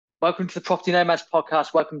Welcome to the Property Nomads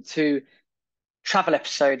podcast. Welcome to travel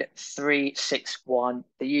episode 361.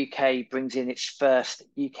 The UK brings in its first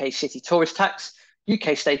UK city tourist tax, UK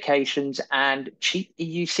staycations, and cheap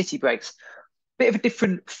EU city breaks. Bit of a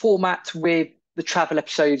different format with the travel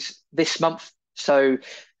episodes this month. So,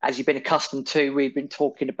 as you've been accustomed to, we've been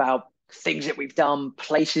talking about things that we've done,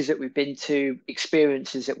 places that we've been to,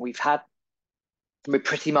 experiences that we've had. We're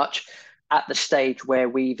pretty much at the stage where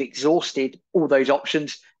we've exhausted all those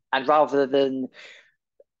options. And rather than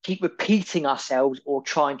keep repeating ourselves or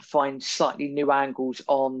trying to find slightly new angles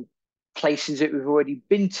on places that we've already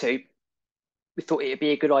been to, we thought it would be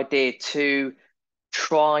a good idea to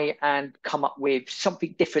try and come up with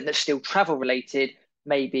something different that's still travel related,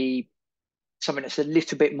 maybe something that's a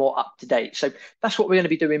little bit more up to date. So that's what we're going to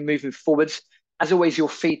be doing moving forwards. As always, your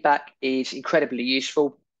feedback is incredibly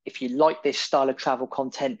useful. If you like this style of travel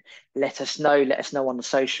content, let us know. Let us know on the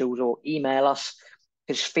socials or email us,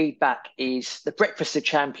 because feedback is the breakfast of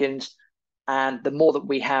champions. And the more that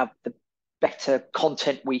we have, the better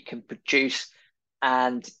content we can produce.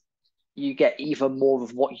 And you get even more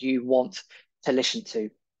of what you want to listen to.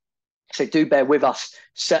 So do bear with us,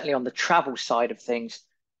 certainly on the travel side of things,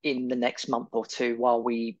 in the next month or two while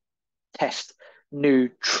we test new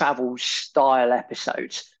travel style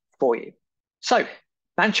episodes for you. So,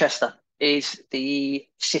 Manchester is the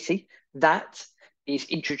city that is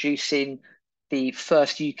introducing the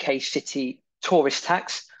first UK city tourist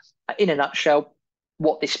tax. In a nutshell,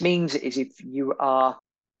 what this means is if you are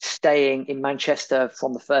staying in Manchester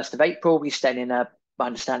from the 1st of April, you're staying in my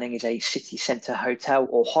understanding is a city centre hotel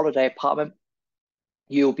or holiday apartment,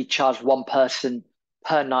 you'll be charged one person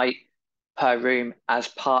per night per room as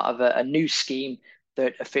part of a new scheme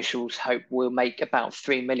that officials hope will make about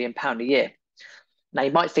 £3 million a year. Now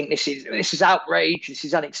you might think this is outrage, this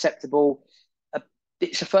is unacceptable.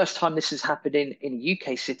 It's the first time this has happened in a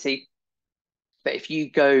UK city, but if you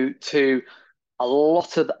go to a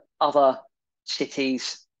lot of other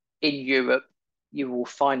cities in Europe, you will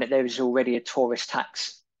find that there is already a tourist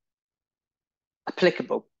tax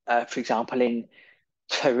applicable. For example, in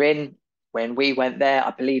Turin, when we went there, I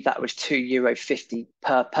believe that was €2.50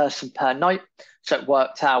 per person per night. So it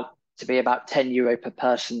worked out to be about €10 per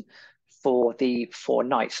person for the 4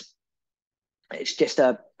 nights. It's just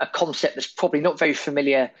a concept that's probably not very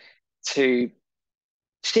familiar to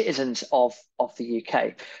citizens of the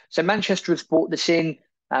UK. So Manchester has brought this in.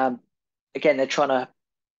 Again, they're trying to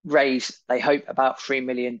raise, they hope, about £3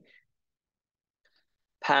 million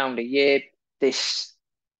a year. This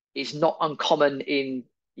is not uncommon in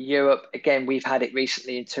Europe. Again, we've had it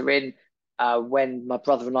recently in Turin. When my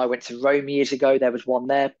brother and I went to Rome years ago, there was one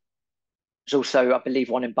there. There's also, I believe,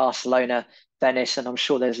 one in Barcelona, Venice, and I'm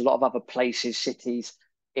sure there's a lot of other places, cities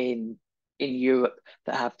in Europe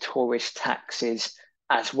that have tourist taxes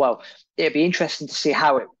as well. It'd be interesting to see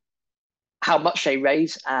how much they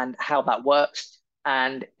raise and how that works,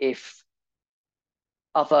 and if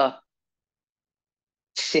other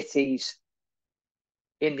cities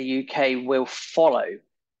in the UK will follow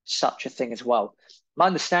such a thing as well. My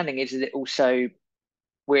understanding is that it also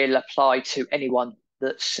will apply to anyone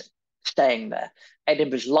that's staying there.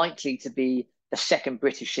 Edinburgh's likely to be the second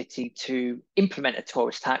British city to implement a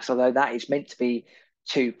tourist tax, although that is meant to be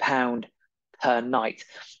 £2 per night.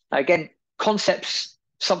 Now, again, concepts,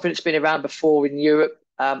 something that's been around before in Europe.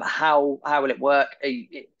 How will it work?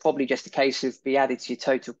 Probably just a case of be added to your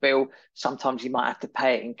total bill. Sometimes you might have to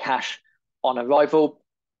pay it in cash on arrival.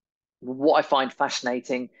 What I find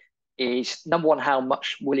fascinating is, number one, how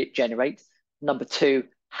much will it generate? Number two,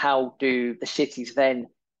 how do the cities then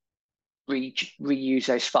reuse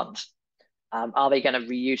those funds? Are they going to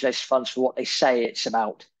reuse those funds for what they say it's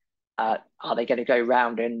about? Are they going to go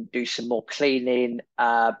around and do some more cleaning,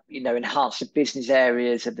 enhance the business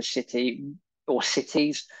areas of the city or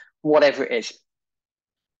cities, whatever it is?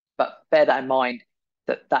 But bear that in mind,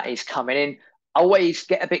 that is coming in. I always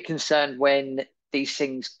get a bit concerned when these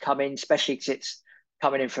things come in, especially because it's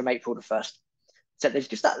coming in from April the 1st. So there's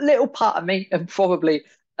just that little part of me and probably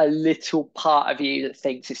a little part of you that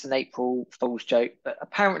thinks it's an April Fool's joke, but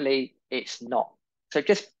apparently it's not. So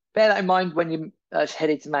just bear that in mind when you're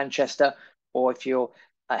heading to Manchester, or if you're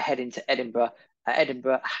heading to Edinburgh.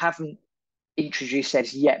 Edinburgh haven't introduced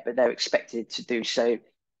theirs yet, but they're expected to do so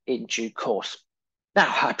in due course.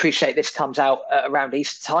 Now, I appreciate this comes out around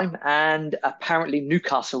Easter time, and apparently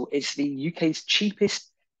Newcastle is the UK's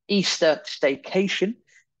cheapest Easter staycation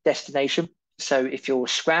destination. So if you're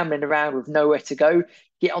scrambling around with nowhere to go,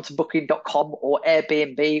 get onto booking.com or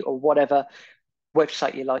Airbnb or whatever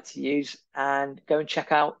website you like to use and go and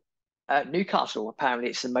check out Newcastle. Apparently,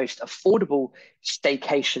 it's the most affordable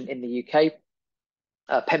staycation in the UK.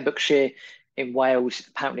 Pembrokeshire in Wales,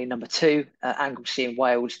 apparently number two. Anglesey in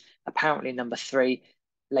Wales, apparently number three.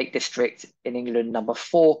 Lake District in England, number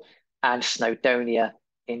four. And Snowdonia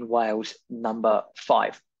in Wales, number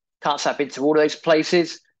five. Can't say I've been to all of those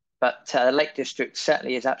places, but the Lake District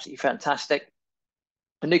certainly is absolutely fantastic.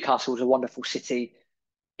 And Newcastle is a wonderful city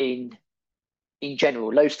in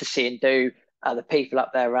general. Loads to see and do. The people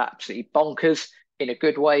up there are absolutely bonkers in a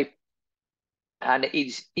good way, and it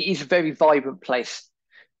is a very vibrant place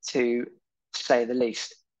to say the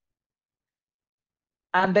least.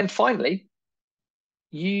 And then finally,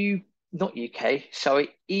 you not UK, sorry,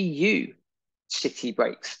 EU city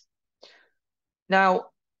breaks. Now,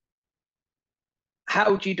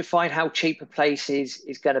 how do you define how cheap a place is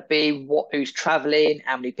going to be? Who's traveling?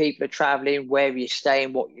 How many people are traveling? Where are you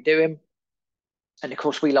staying? What you're doing? And of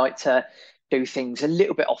course, we like to do things a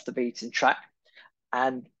little bit off the beaten track.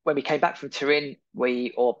 And when we came back from Turin,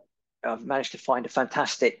 we managed to find a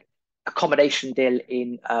fantastic accommodation deal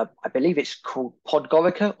in, I believe it's called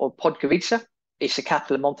Podgorica or Podgorica. It's the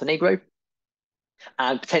capital of Montenegro.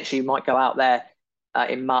 And potentially we might go out there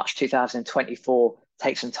in March 2024,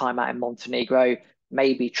 take some time out in Montenegro,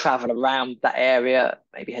 maybe travel around that area,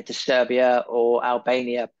 maybe head to Serbia or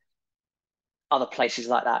Albania, other places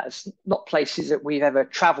like that. It's not places that we've ever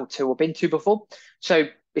traveled to or been to before. So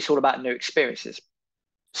it's all about new experiences.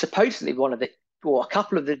 Supposedly a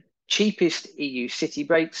couple of the cheapest EU city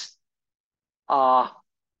breaks are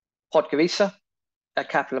Podgorica, a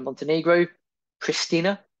capital of Montenegro,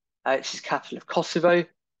 Pristina, which is capital of Kosovo,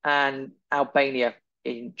 and Albania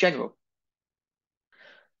in general.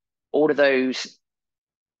 All of those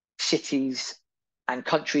cities and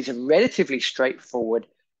countries are relatively straightforward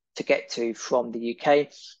to get to from the UK.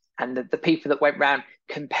 And the people that went round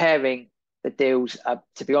comparing the deals,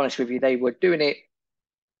 to be honest with you, they were doing it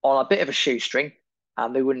on a bit of a shoestring.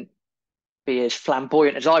 They wouldn't be as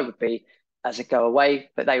flamboyant as I would be as a go away,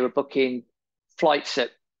 but they were booking flights at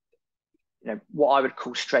what I would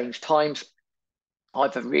call strange times,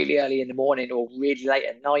 either really early in the morning or really late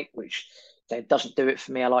at night, which doesn't do it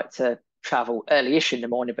for me. I like to travel early-ish in the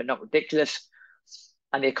morning, but not ridiculous.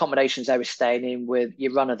 And the accommodations they were staying in with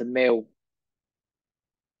your run-of-the-mill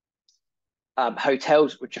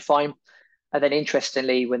hotels, which are fine. And then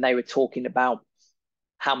interestingly, when they were talking about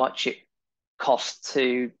how much it costs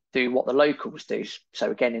to do what the locals do.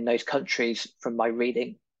 So again, in those countries, from my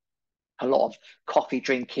reading, a lot of coffee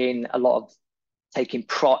drinking, a lot of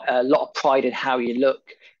a lot of pride in how you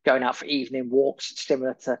look, going out for evening walks,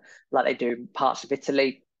 similar to like they do in parts of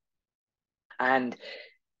Italy. And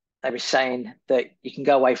they were saying that you can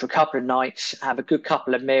go away for a couple of nights, have a good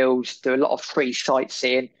couple of meals, do a lot of free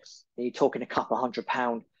sightseeing. And you're talking a couple of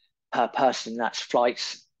 £100 per person. That's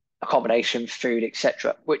flights, accommodation, food,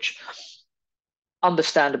 etc., which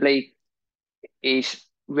understandably is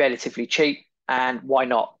relatively cheap. And why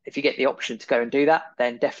not? If you get the option to go and do that,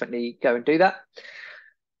 then definitely go and do that.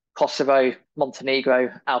 Kosovo,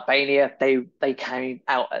 Montenegro, Albania, they came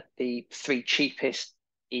out at the three cheapest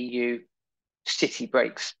EU city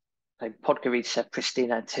breaks. So Podgorica,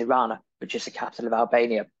 Pristina, and Tirana, which is the capital of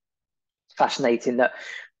Albania. Fascinating that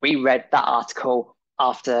we read that article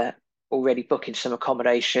after already booking some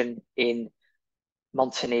accommodation in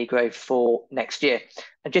Montenegro for next year.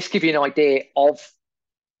 And just to give you an idea of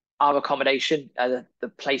our accommodation, the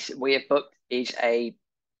place that we have booked is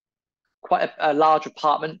quite a large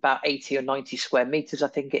apartment, about 80 or 90 square meters, I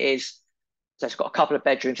think it is. So it's got a couple of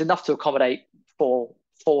bedrooms, enough to accommodate four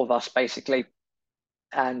of us, basically.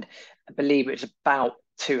 And I believe it's about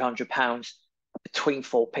 £200 between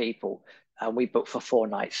four people. And we booked for 4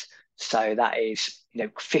 nights. So that is,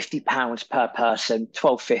 £50 per person,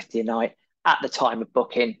 £12.50 a night at the time of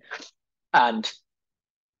booking. And,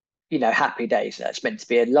 happy days. It's meant to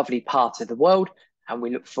be a lovely part of the world. And we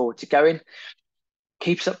look forward to going.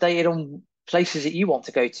 Keep us updated on places that you want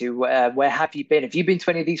to go to. Where have you been? Have you been to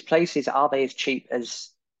any of these places? Are they as cheap as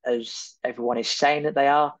everyone is saying that they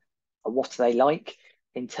are? Or what are they like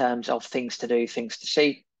in terms of things to do, things to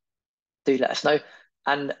see? Do let us know.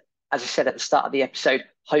 And as I said at the start of the episode,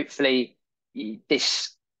 hopefully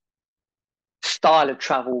this style of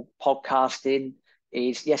travel podcasting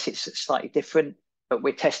is, yes, it's slightly different, but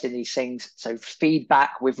we're testing these things. So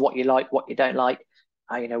feedback with what you like, what you don't like.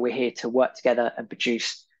 We're here to work together and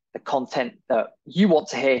produce the content that you want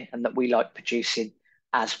to hear and that we like producing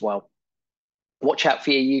as well. Watch out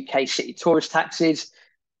for your UK city tourist taxes.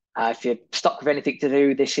 If you're stuck with anything to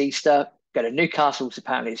do this Easter, go to Newcastle.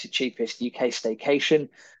 Apparently it's the cheapest UK staycation.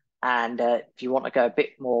 And if you want to go a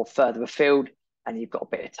bit more further afield and you've got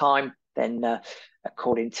a bit of time, then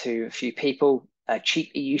according to a few people,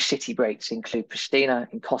 cheap EU city breaks include Pristina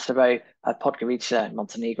in Kosovo, Podgorica in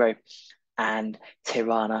Montenegro, and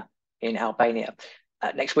Tirana in Albania.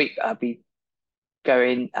 Next week, I'll be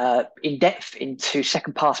going in depth into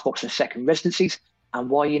second passports and second residencies and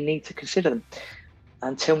why you need to consider them.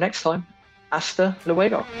 Until next time, hasta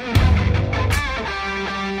luego.